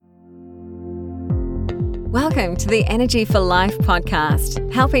Welcome to the Energy for Life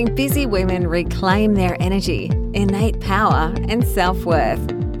podcast, helping busy women reclaim their energy, innate power, and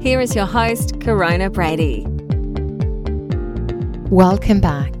self-worth. Here is your host, Corona Brady. Welcome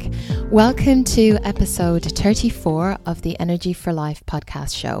back. Welcome to episode 34 of the Energy for Life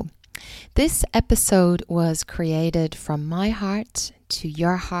podcast show. This episode was created from my heart to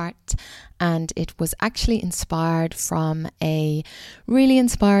your heart, and it was actually inspired from a really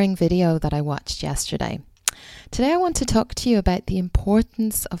inspiring video that I watched yesterday. Today I want to talk to you about the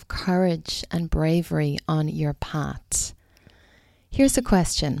importance of courage and bravery on your path. Here's a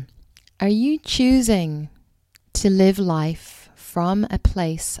question. Are you choosing to live life from a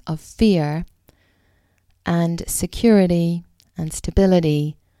place of fear and security and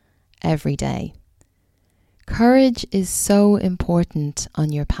stability every day? Courage is so important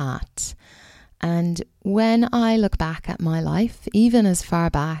on your path. And when I look back at my life, even as far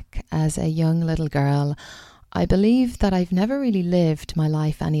back as a young little girl, I believe that I've never really lived my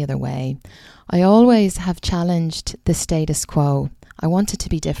life any other way. I always have challenged the status quo. I wanted to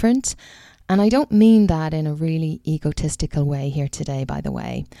be different. And I don't mean that in a really egotistical way here today, by the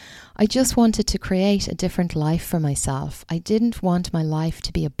way. I just wanted to create a different life for myself. I didn't want my life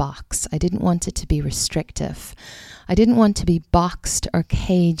to be a box. I didn't want it to be restrictive. I didn't want to be boxed or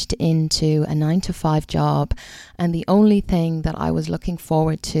caged into a 9-to-5 job, and the only thing that I was looking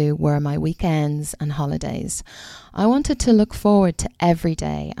forward to were my weekends and holidays. I wanted to look forward to every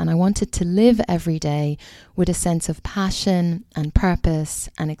day, and I wanted to live every day with a sense of passion and purpose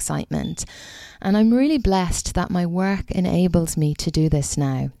and excitement. And I'm really blessed that my work enables me to do this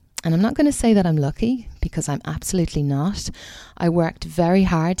now. And I'm not going to say that I'm lucky, because I'm absolutely not. I worked very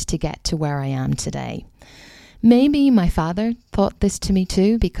hard to get to where I am today. Maybe my father taught this to me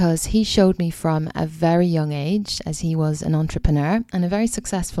too, because he showed me from a very young age, as he was an entrepreneur and a very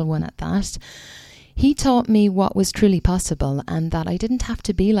successful one at that. He taught me what was truly possible and that I didn't have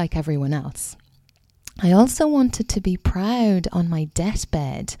to be like everyone else. I also wanted to be proud on my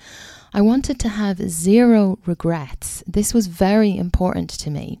deathbed. I wanted to have zero regrets. This was very important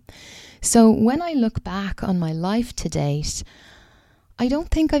to me. So when I look back on my life to date, I don't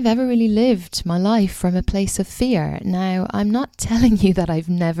think I've ever really lived my life from a place of fear. Now, I'm not telling you that I've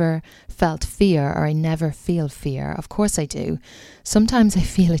never felt fear or I never feel fear. Of course I do. Sometimes I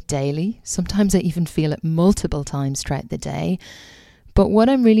feel it daily. Sometimes I even feel it multiple times throughout the day. But what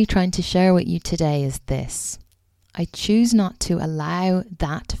I'm really trying to share with you today is this. I choose not to allow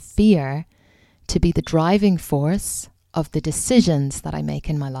that fear to be the driving force of the decisions that I make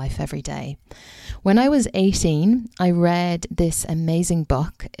in my life every day. When I was 18, I read this amazing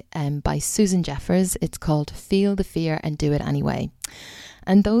book by Susan Jeffers. It's called Feel the Fear and Do It Anyway.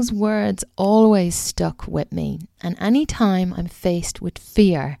 And those words always stuck with me. And anytime I'm faced with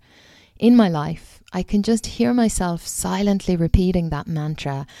fear in my life, I can just hear myself silently repeating that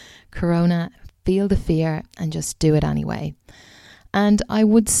mantra, Corona, feel the fear and just do it anyway. And I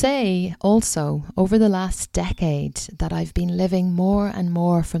would say also over the last decade that I've been living more and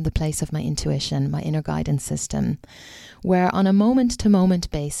more from the place of my intuition, my inner guidance system, where on a moment-to-moment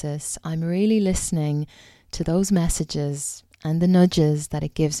basis, I'm really listening to those messages and the nudges that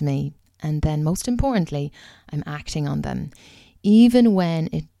it gives me. And then most importantly, I'm acting on them, even when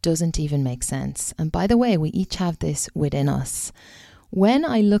it doesn't even make sense. And by the way, we each have this within us. When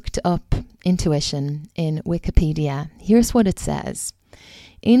I looked up intuition in Wikipedia, here's what it says.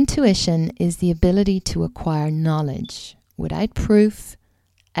 Intuition is the ability to acquire knowledge without proof,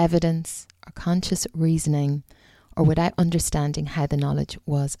 evidence, or conscious reasoning, or without understanding how the knowledge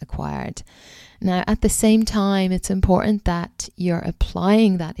was acquired. Now, at the same time, it's important that you're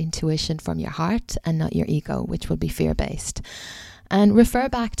applying that intuition from your heart and not your ego, which will be fear-based. And refer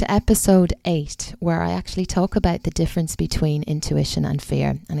back to episode 8, where I actually talk about the difference between intuition and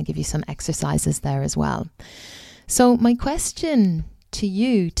fear. And I give you some exercises there as well. So my question to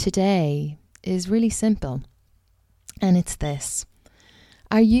you today is really simple. And it's this.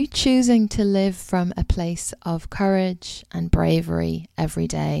 Are you choosing to live from a place of courage and bravery every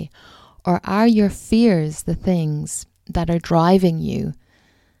day? Or are your fears the things that are driving you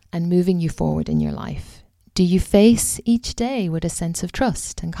and moving you forward in your life? Do you face each day with a sense of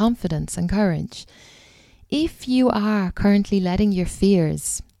trust and confidence and courage? If you are currently letting your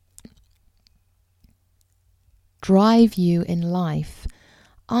fears drive you in life,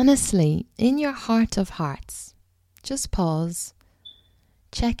 honestly, in your heart of hearts, just pause,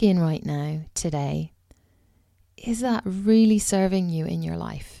 check in right now, today. Is that really serving you in your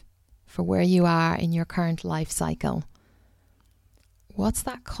life for where you are in your current life cycle? What's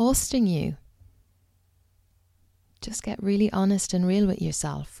that costing you? Just get really honest and real with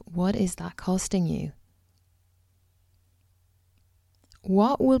yourself. What is that costing you?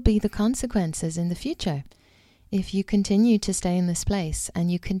 what will be the consequences in the future if you continue to stay in this place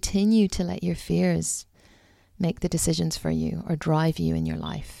and you continue to let your fears make the decisions for you or drive you in your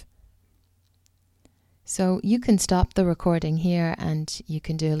life? So you can stop the recording here and you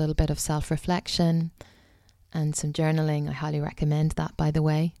can do a little bit of self-reflection and some journaling. I highly recommend that, by the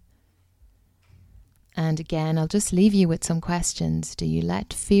way. And again, I'll just leave you with some questions. Do you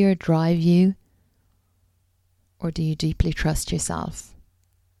let fear drive you? Or do you deeply trust yourself?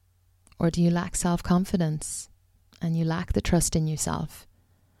 Or do you lack self-confidence and you lack the trust in yourself?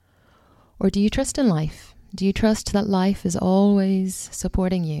 Or do you trust in life? Do you trust that life is always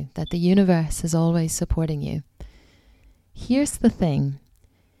supporting you, that the universe is always supporting you? Here's the thing.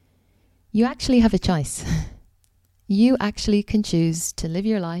 You actually have a choice. You actually can choose to live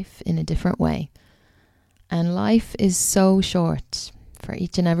your life in a different way. And life is so short for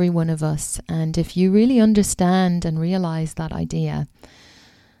each and every one of us. And if you really understand and realize that idea,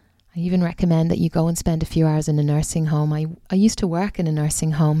 I even recommend that you go and spend a few hours in a nursing home. I used to work in a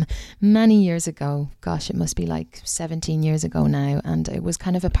nursing home many years ago. Gosh, it must be like 17 years ago now. And it was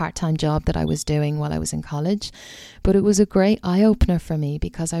kind of a part-time job that I was doing while I was in college. But it was a great eye-opener for me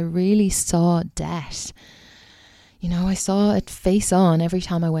because I really saw death. You know, I saw it face on every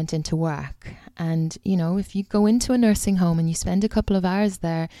time I went into work. And, you know, if you go into a nursing home and you spend a couple of hours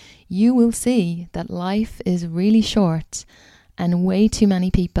there, you will see that life is really short and way too many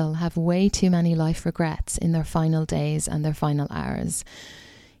people have way too many life regrets in their final days and their final hours.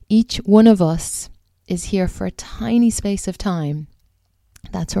 Each one of us is here for a tiny space of time.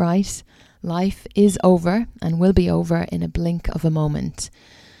 That's right. Life is over and will be over in a blink of a moment.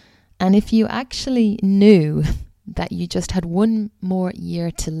 And if you actually knew that you just had one more year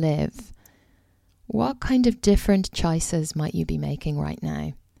to live, what kind of different choices might you be making right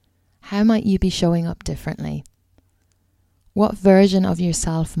now? How might you be showing up differently? What version of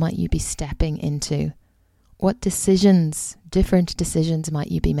yourself might you be stepping into? What decisions, different decisions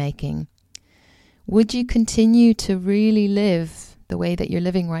might you be making? Would you continue to really live the way that you're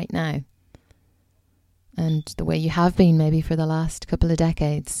living right now? And the way you have been maybe for the last couple of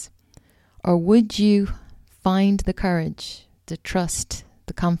decades? Or would you find the courage, the trust,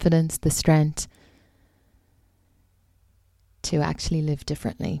 the confidence, the strength to actually live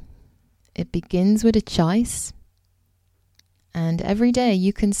differently? It begins with a choice, and every day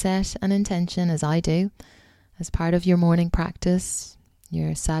you can set an intention, as I do, as part of your morning practice,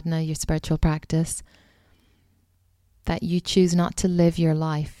 your sadhana, your spiritual practice, that you choose not to live your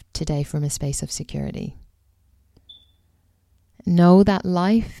life today from a space of security. Know that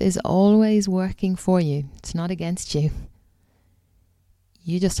life is always working for you. It's not against you.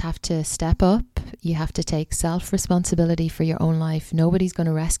 You just have to step up. You have to take self-responsibility for your own life. Nobody's going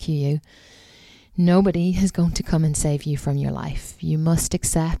to rescue you. Nobody is going to come and save you from your life. You must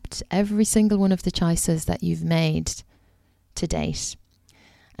accept every single one of the choices that you've made to date.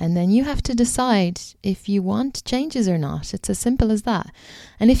 And then you have to decide if you want changes or not. It's as simple as that.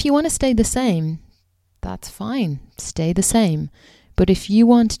 And if you want to stay the same, that's fine. Stay the same. But if you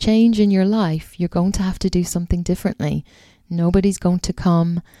want change in your life, you're going to have to do something differently. Nobody's going to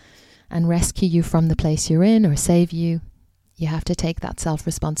come and rescue you from the place you're in or save you. You have to take that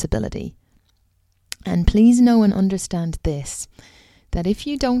self-responsibility. And please know and understand this, that if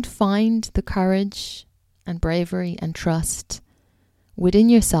you don't find the courage and bravery and trust within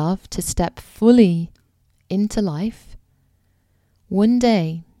yourself to step fully into life, one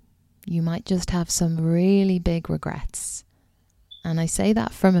day you might just have some really big regrets. And I say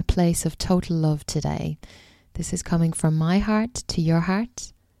that from a place of total love today. This is coming from my heart to your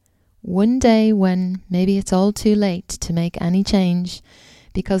heart. One day when maybe it's all too late to make any change,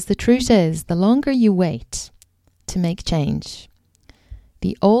 because the truth is, the longer you wait to make change,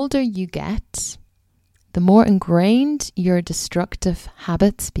 the older you get, the more ingrained your destructive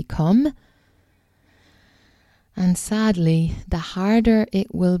habits become, and sadly, the harder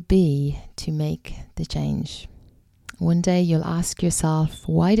it will be to make the change. One day you'll ask yourself,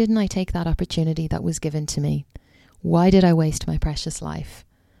 why didn't I take that opportunity that was given to me? Why did I waste my precious life?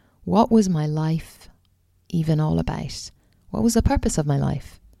 What was my life even all about? What was the purpose of my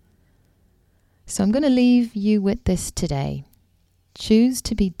life? So I'm going to leave you with this today. Choose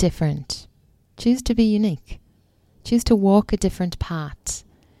to be different. Choose to be unique. Choose to walk a different path.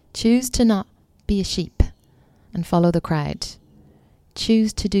 Choose to not be a sheep and follow the crowd.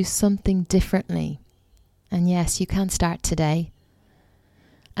 Choose to do something differently. And yes, you can start today.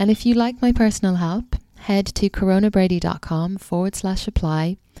 And if you like my personal help, head to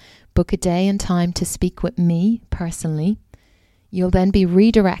coronabrady.com/apply. Book a day and time to speak with me personally. You'll then be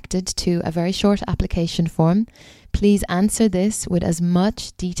redirected to a very short application form. Please answer this with as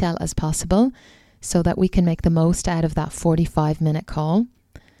much detail as possible so that we can make the most out of that 45-minute call.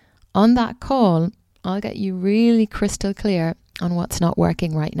 On that call, I'll get you really crystal clear on what's not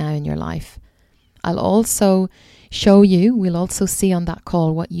working right now in your life. I'll also show you, we'll also see on that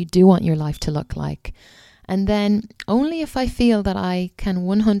call what you do want your life to look like. And then only if I feel that I can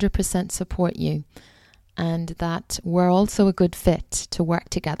 100% support you and that we're also a good fit to work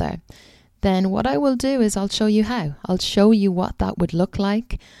together, then what I will do is I'll show you how. I'll show you what that would look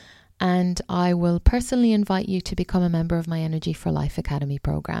like, and I will personally invite you to become a member of my Energy for Life Academy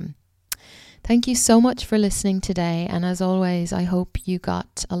program. Thank you so much for listening today, and as always, I hope you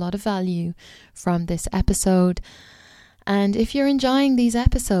got a lot of value from this episode. And if you're enjoying these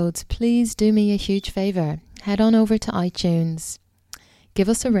episodes, please do me a huge favor. Head on over to iTunes, give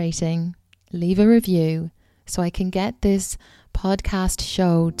us a rating, leave a review so I can get this podcast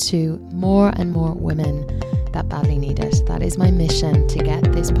show to more and more women that badly need it. That is my mission, to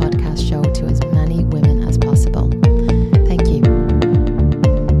get this podcast show to as